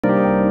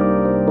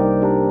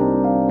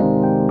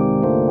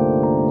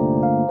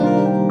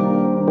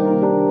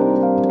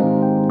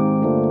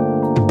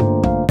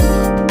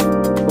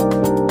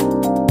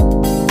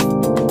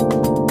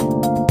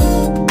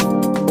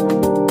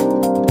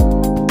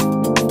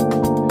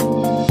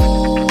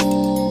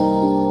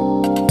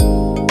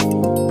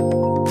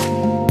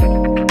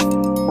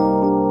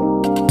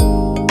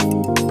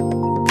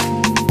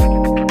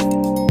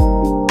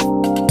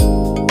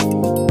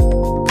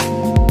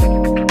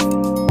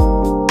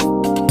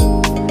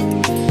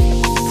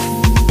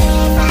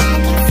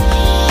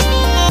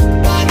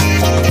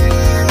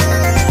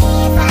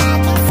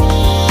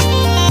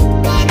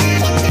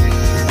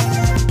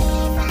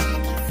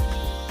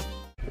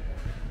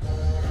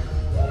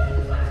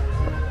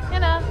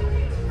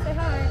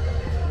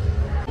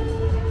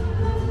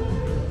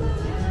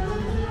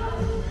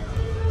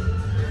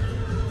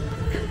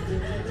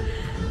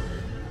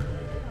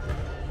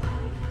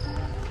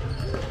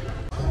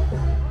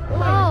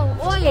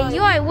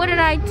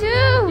I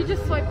do. You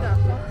just swiped up.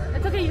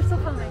 It's okay, you're still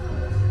filming.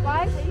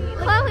 Why?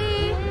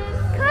 Chloe!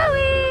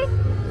 Chloe!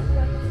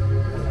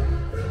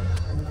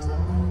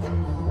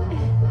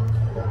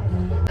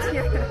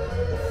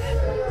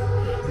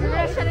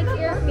 You're shedding a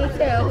tear? Me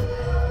too.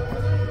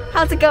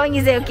 How's it going,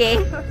 Yuzuki?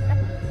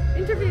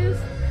 Interviews.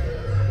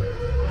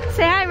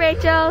 Say hi,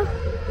 Rachel.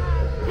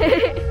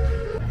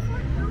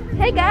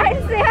 Hey guys,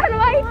 say hi to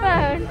my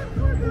phone.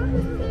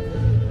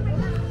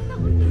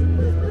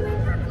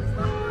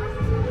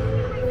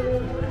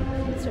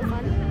 So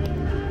fun.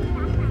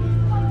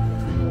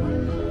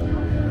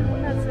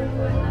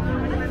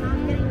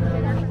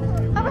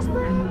 I was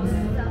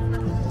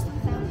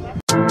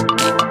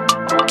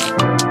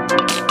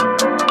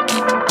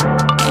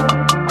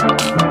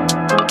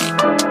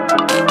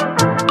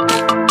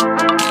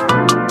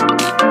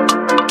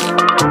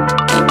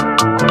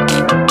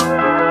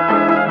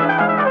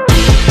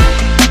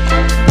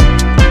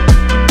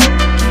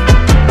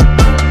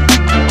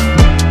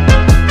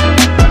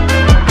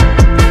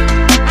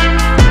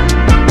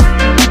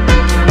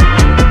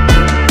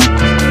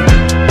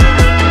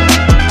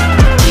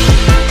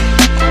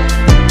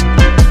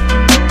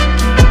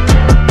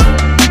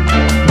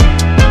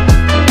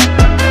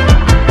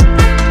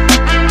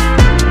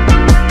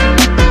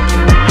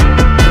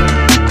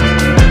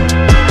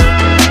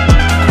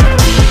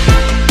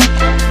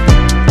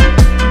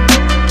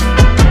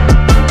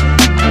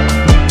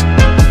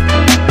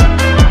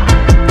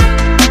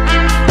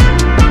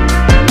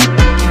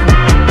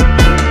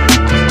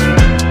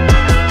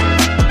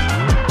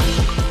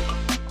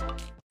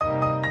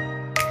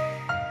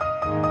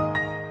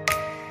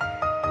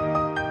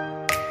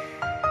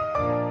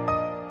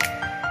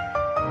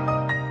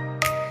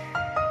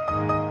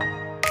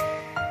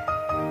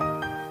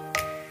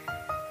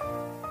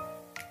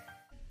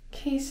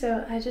Okay,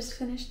 so I just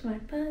finished my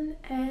bun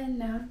and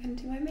now I'm gonna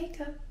do my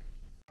makeup.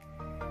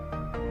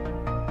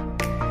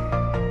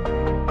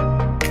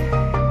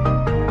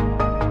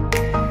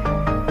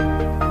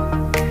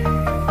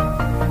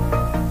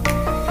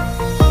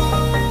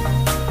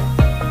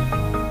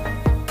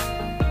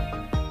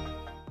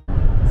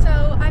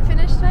 So I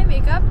finished my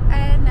makeup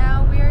and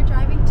now we are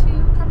driving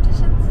to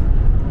competitions.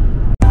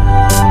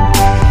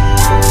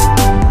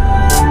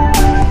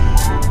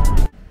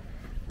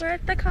 We're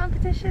at the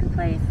competition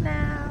place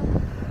now.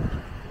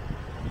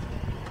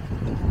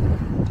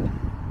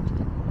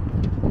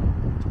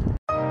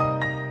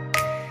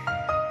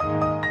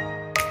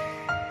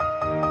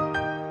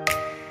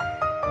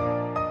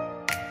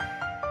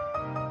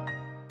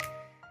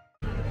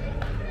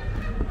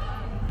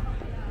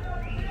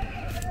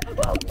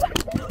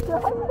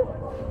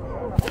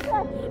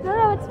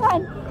 No, it's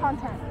fine.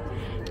 Content.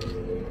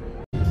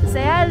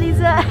 Say hi,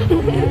 Lisa.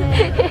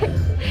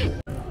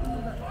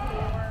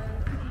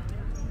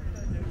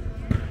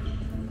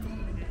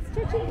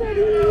 Stretching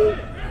buddy.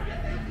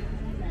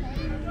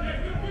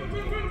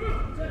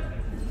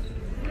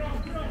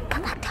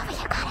 Come back, Toby,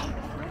 you got it.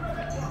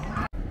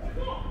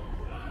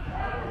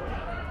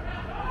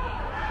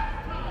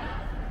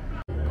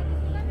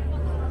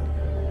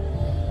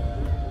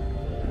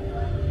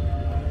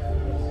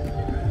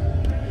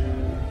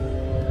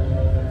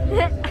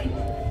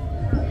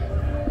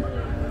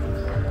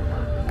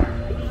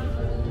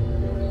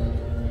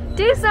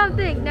 Do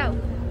something! No,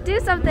 do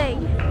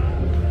something!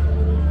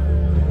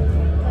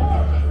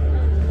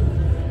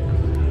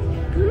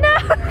 No!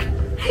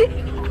 Do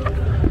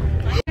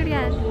it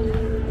again.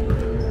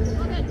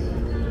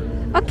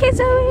 Okay,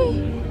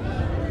 Zoe!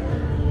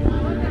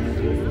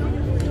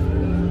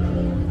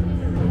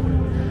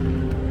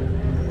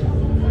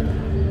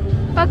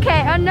 Okay,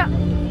 oh no!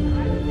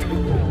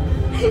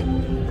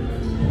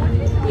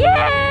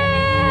 Yeah!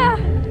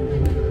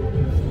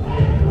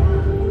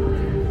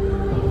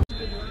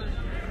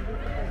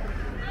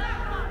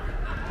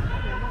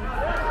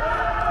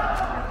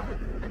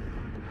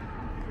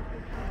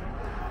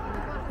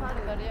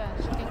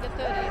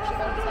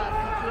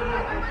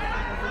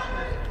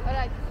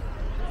 Alright.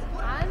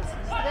 Hands,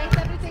 straight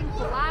everything,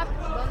 flap,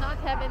 do not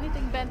have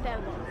anything bent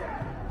elbows.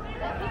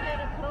 Everyday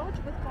approach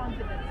with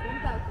confidence.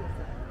 Don't doubt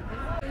yourself.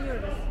 You're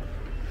nervous.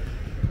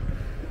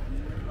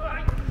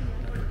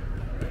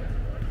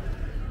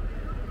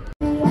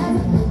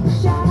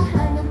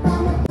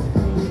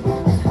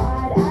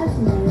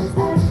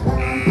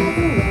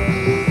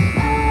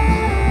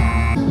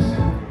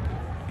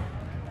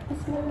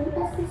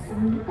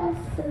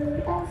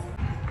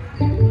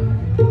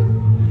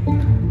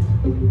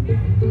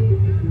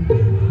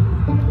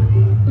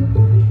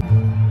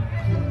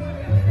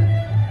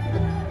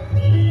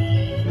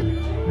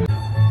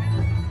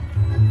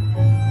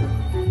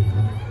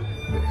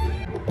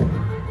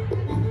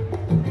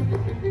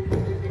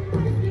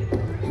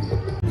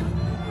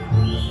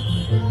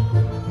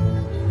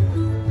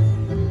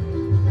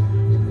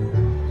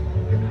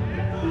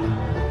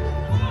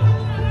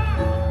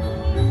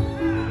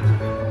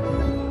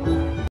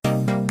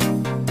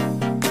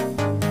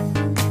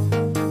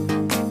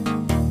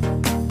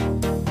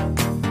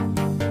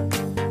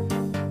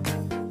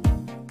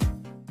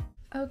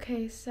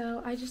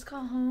 so I just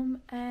got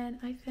home and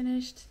I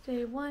finished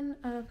day 1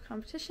 of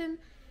competition.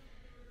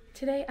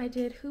 Today I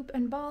did hoop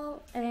and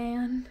ball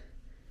and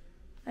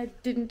I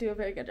didn't do a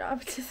very good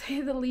job, to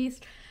say the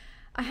least.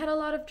 I had a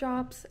lot of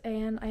drops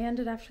and I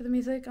ended after the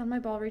music on my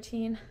ball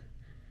routine,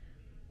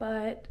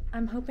 but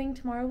I'm hoping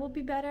tomorrow will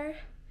be better.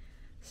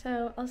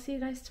 So I'll see you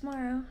guys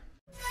tomorrow.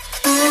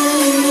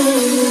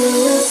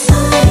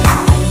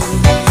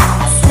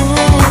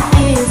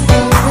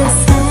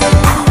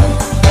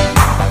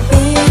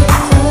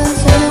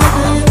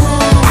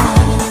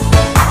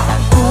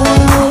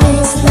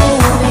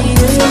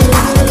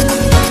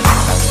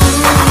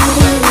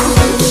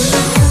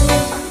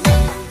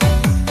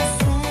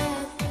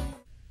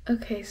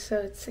 Okay, so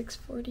it's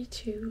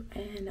 6:42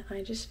 and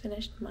I just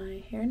finished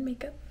my hair and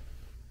makeup,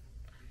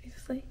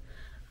 obviously.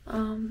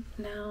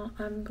 Now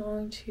I'm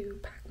going to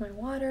pack my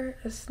water,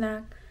 a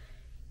snack,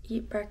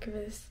 eat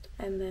breakfast,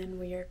 and then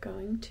we are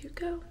going to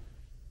go.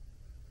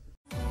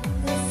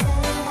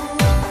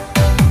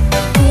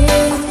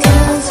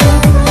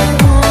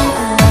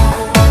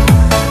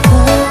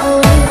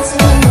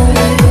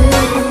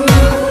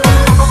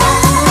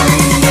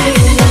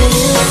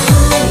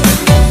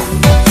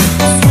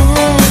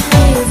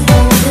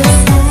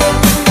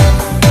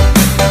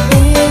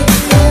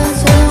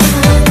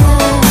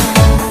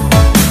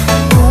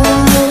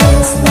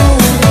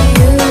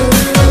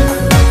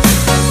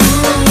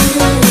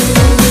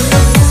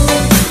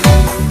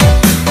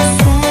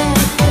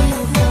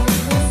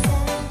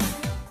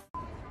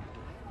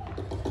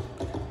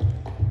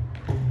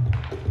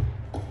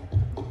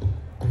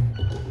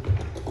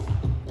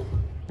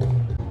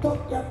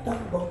 Toca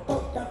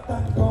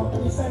tango,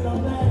 y se lo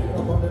negro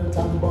con el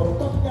tambor.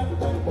 Toca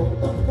tango,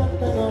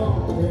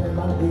 tiene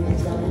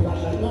maldita mi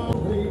vaya no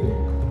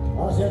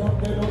hacia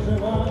donde no se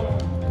va.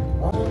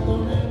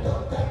 Con el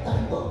toca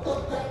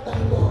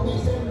tango, y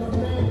se lo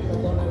negro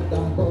con el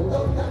tambor.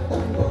 Toca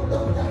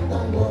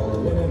tango,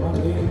 tiene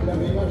maldita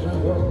mi vaya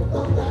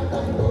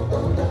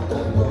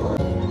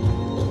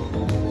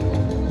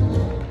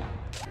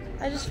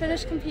I just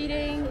finished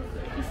competing.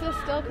 Issa's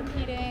still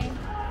competing.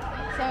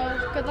 So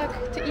good luck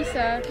to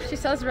Issa. She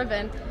sells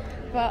ribbon.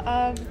 But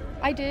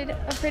I did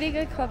a pretty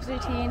good clubs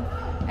routine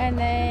and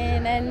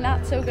then a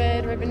not so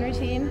good ribbon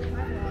routine.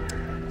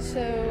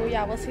 So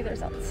yeah, we'll see the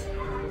results.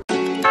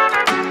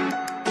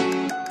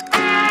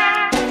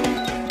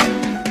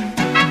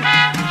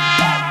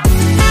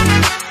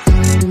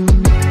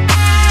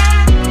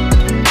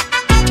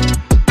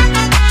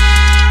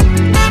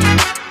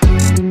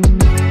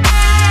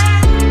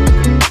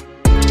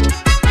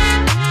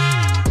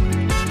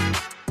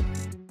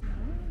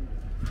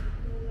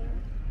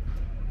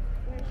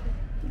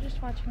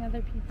 Watching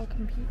other people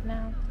compete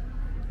now.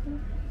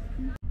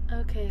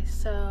 Okay,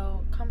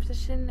 so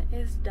competition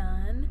is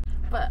done,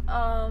 but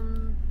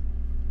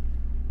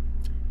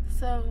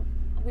so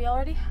we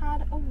already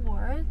had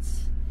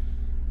awards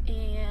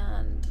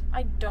and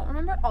I don't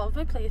remember all of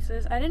my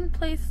places. I didn't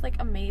place like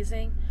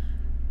amazing,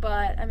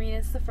 but I mean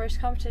it's the first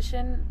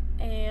competition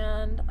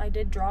and I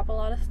did drop a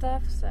lot of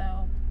stuff,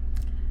 so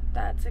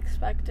that's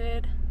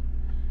expected.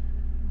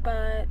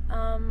 But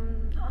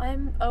I'm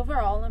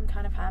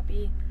kind of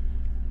happy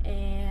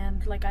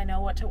and like I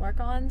know what to work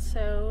on.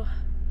 So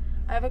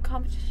I have a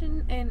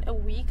competition in a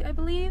week, I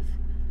believe,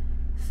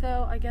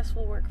 so I guess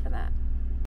we'll work for that.